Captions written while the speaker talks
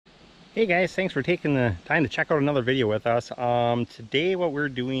Hey guys, thanks for taking the time to check out another video with us. Today what we're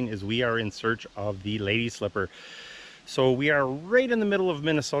doing is we are in search of the lady slipper. So we are right in the middle of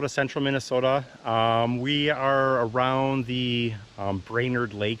Minnesota, central Minnesota. We are around the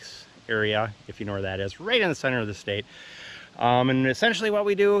Brainerd Lakes area, if you know where that is, right in the center of the state. And essentially what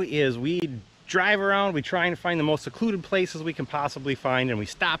we do is we drive around, we try and find the most secluded places we can possibly find, and we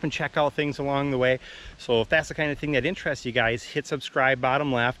stop and check out things along the way. So if that's the kind of thing that interests you guys, hit subscribe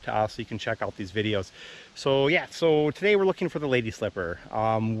bottom left so you can check out these videos. So yeah, so today we're looking for the lady slipper.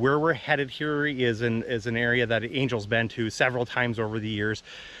 Where we're headed here is an area that Angel's been to several times over the years.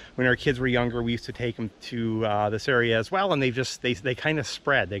 When our kids were younger, we used to take them to this area as well, and they kind of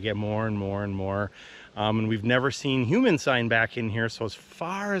spread. They get more and more and more. And we've never seen human sign back in here, so as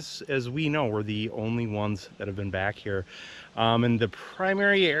far as we know, we're the only ones that have been back here. And the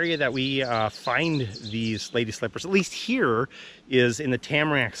primary area that we find these lady slippers, at least here, is in the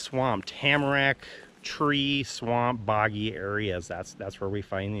tamarack swamp, tamarack tree swamp boggy areas. That's where we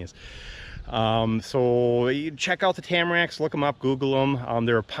find these. So you check out the tamaracks, look them up, Google them.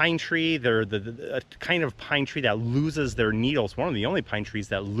 They're a pine tree. They're a kind of pine tree that loses their needles. One of the only pine trees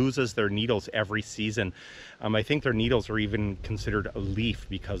that loses their needles every season. I think their needles are even considered a leaf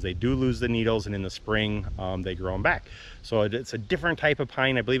because they do lose the needles, and in the spring they grow them back. So it's a different type of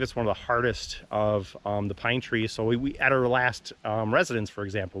pine. I believe it's one of the hardest of the pine trees. So we at our last residence, for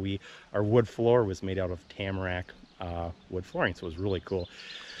example, our wood floor was made out of tamarack wood flooring, so it was really cool.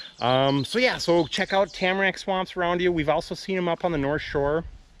 So yeah, so check out tamarack swamps around you. We've also seen them up on the North Shore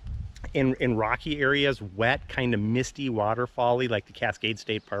in rocky areas, wet, kind of misty, waterfally, like the Cascade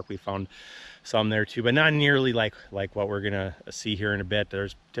State Park. We found some there too, but not nearly like what we're gonna see here in a bit.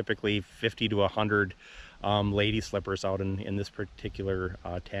 There's typically 50 to 100 lady slippers out in this particular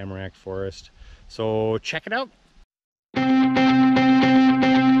tamarack forest. So check it out.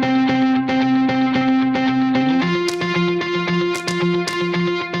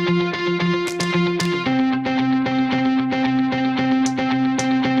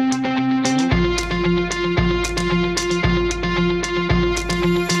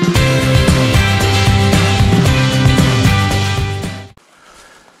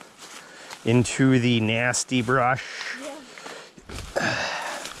 Into the nasty brush.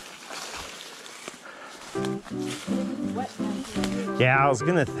 Yeah, I was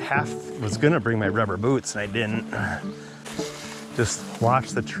gonna bring my rubber boots and I didn't. Just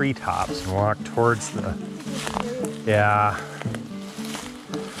watch the treetops and walk towards the, yeah.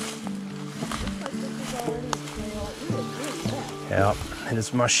 Yep, it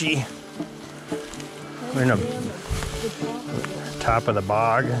is mushy. We're in the top of the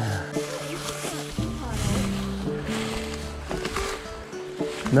bog.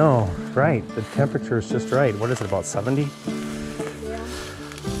 No, right, the temperature is just right. What is it, about 70?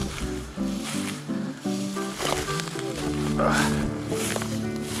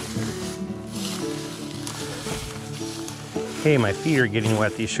 Hey, my feet are getting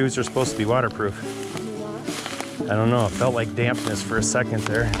wet. These shoes are supposed to be waterproof. I don't know, it felt like dampness for a second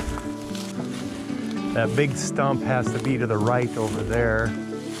there. That big stump has to be to the right over there.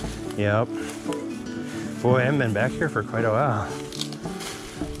 Yep. Boy, I haven't been back here for quite a while.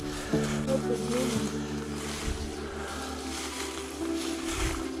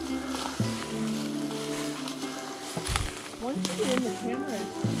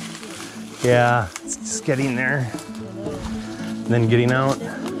 Yeah, it's just getting there, and then getting out.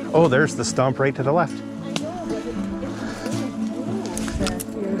 Oh, there's the stump right to the left.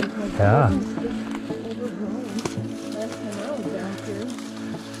 Yeah.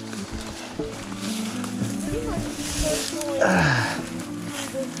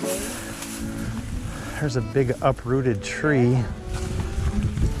 There's a big uprooted tree.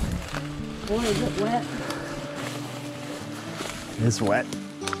 Boy, is it wet. It is wet.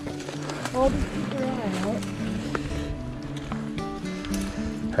 Oh, just keep your eye out.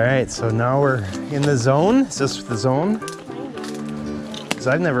 All right, so now we're in the zone. Is this the zone? Because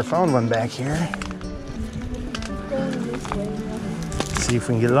I've never found one back here. Let's see if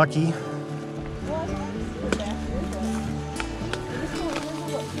we can get lucky.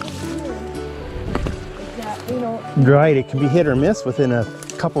 Right, it can be hit or miss within a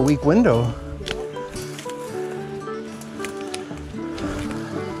couple week window.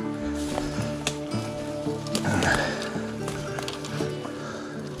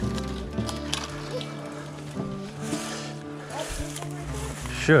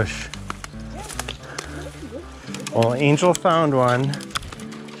 Shush. Well, Angel found one.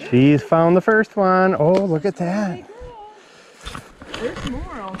 She's found the first one. Oh, look at that. There's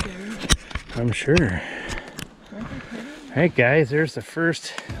more out there. I'm sure. Alright guys, there's the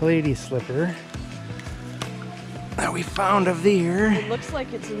first lady slipper that we found of the year. It looks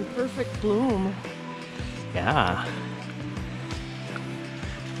like it's in perfect bloom. Yeah.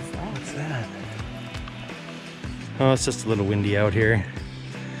 What's that? Oh, it's just a little windy out here.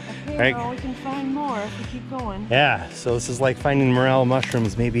 Okay, Right. now we can find more if we keep going. Yeah, so this is like finding morel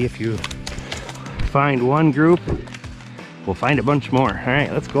mushrooms. Maybe if you find one group, we'll find a bunch more.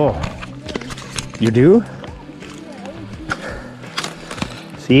 Alright, let's go. You do?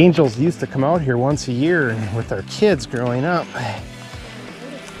 The angels used to come out here once a year with our kids growing up.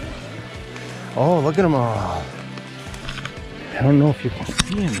 Oh, look at them all. I don't know if you can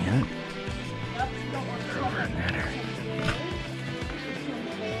see them yet. They're over in that area.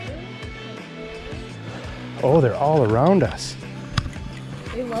 Oh, they're all around us.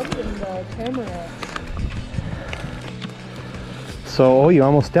 They love them, the tamarack. So, oh, you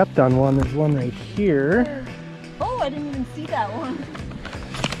almost stepped on one. There's one right here. Oh, I didn't even see that one.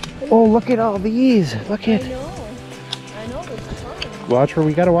 Oh, look at all these. Look I at. know, this is fun. Watch where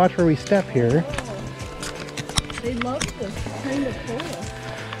we gotta watch where we step here. Oh, they love this kind of forest.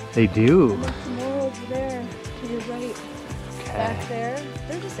 They do. And there's some more over there to your right. Back there.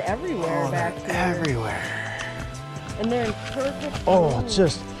 They're just everywhere Oh, back they're there. everywhere. And they're in perfect Oh, bloom.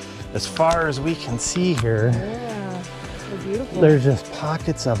 just as far as we can see here, Yeah, they're beautiful. there's just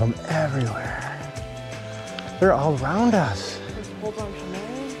pockets of them everywhere. They're all around us. There's a whole bunch more.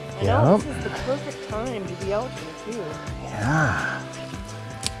 I know Yep. this is the perfect time to be out here too. Yeah.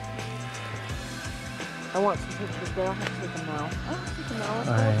 I want some pictures, but I don't have to take them now. I don't take them now. Let's,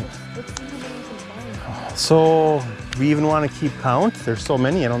 All go. right. Let's see how many we can find. So we even want to keep count. There's so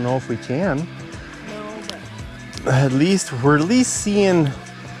many. I don't know if we can. No, but We're at least seeing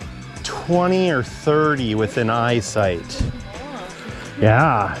 20 or 30 within eyesight.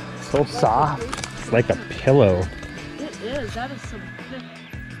 Yeah. So soft. It's like a pillow. it is. That is some thick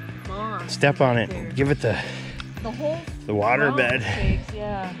moss. Step on it. There. Give it the whole water ground bed. shakes,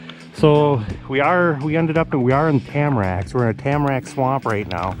 yeah. So we are in tamaracks. We're in a tamarack swamp right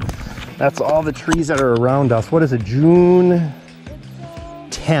now. That's all the trees that are around us. What is it? June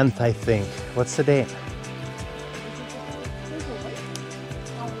It's 10th, I think. What's the date? there's a white.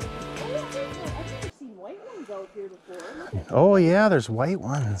 I've never seen white ones out here before. Oh yeah, there's white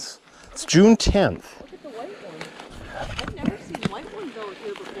ones. It's June 10th. Look at the white ones. I've never seen white ones out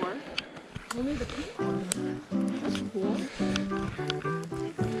here before. Only the pink ones. That's cool.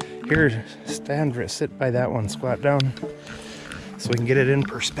 Here, sit by that one, squat down, so we can get it in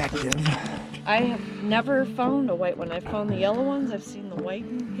perspective. I have never found a white one. I've found the yellow ones, I've seen the white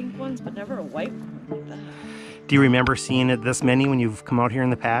and pink ones, but never a white one like that. Do you remember seeing it this many when you've come out here in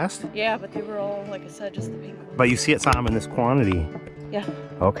the past? Yeah, but they were all, like I said, just the pink ones. But you saw them in this quantity. Yeah.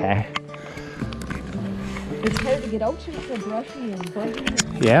 Okay. It's hard to get out here, so brushy and buggy.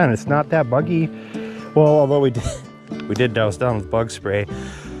 Yeah, and it's not that buggy. Well, although we did douse down with bug spray.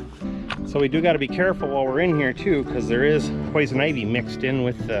 So we do got to be careful while we're in here too, because there is poison ivy mixed in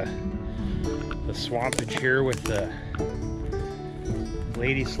with the swampage here with the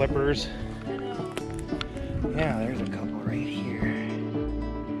lady slippers. I know. Yeah, there's a couple right here.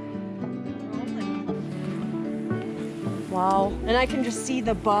 Wow. And I can just see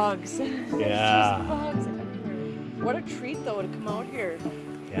the bugs. Yeah. There's just bugs everywhere. What a treat though to come out here.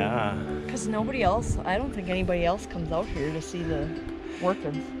 Yeah. Because nobody else, I don't think anybody else comes out here to see the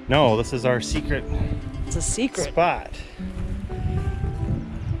workings. No, this is our secret It's a secret. spot.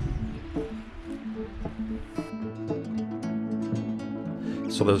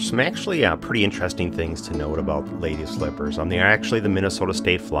 So there's some actually pretty interesting things to note about lady slippers. They are actually the Minnesota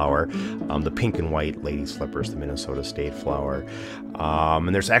state flower, the pink and white lady slippers, the Minnesota state flower.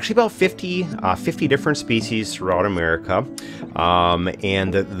 And there's actually about 50 different species throughout America.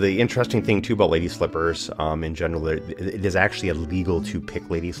 And the interesting thing too about lady slippers in general, it is actually illegal to pick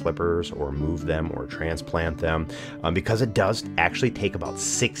lady slippers or move them or transplant them because it does actually take about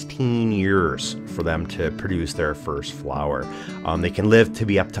 16 years for them to produce their first flower. They can live to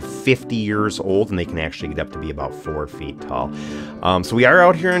be up to 50 years old, and they can actually get up to be about 4 feet tall. So we are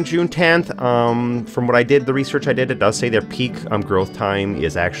out here on June 10th. From what I did, the research I did, it does say their peak growth time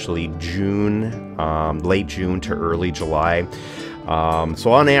is actually June, late June to early July.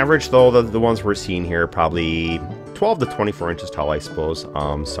 So on average, though, the ones we're seeing here are probably 12 to 24 inches tall, I suppose,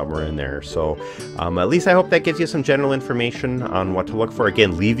 somewhere in there. So at least I hope that gives you some general information on what to look for.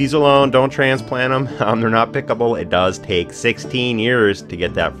 Again, leave these alone. Don't transplant them. They're not pickable. It does take 16 years to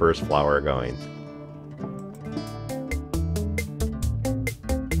get that first flower going.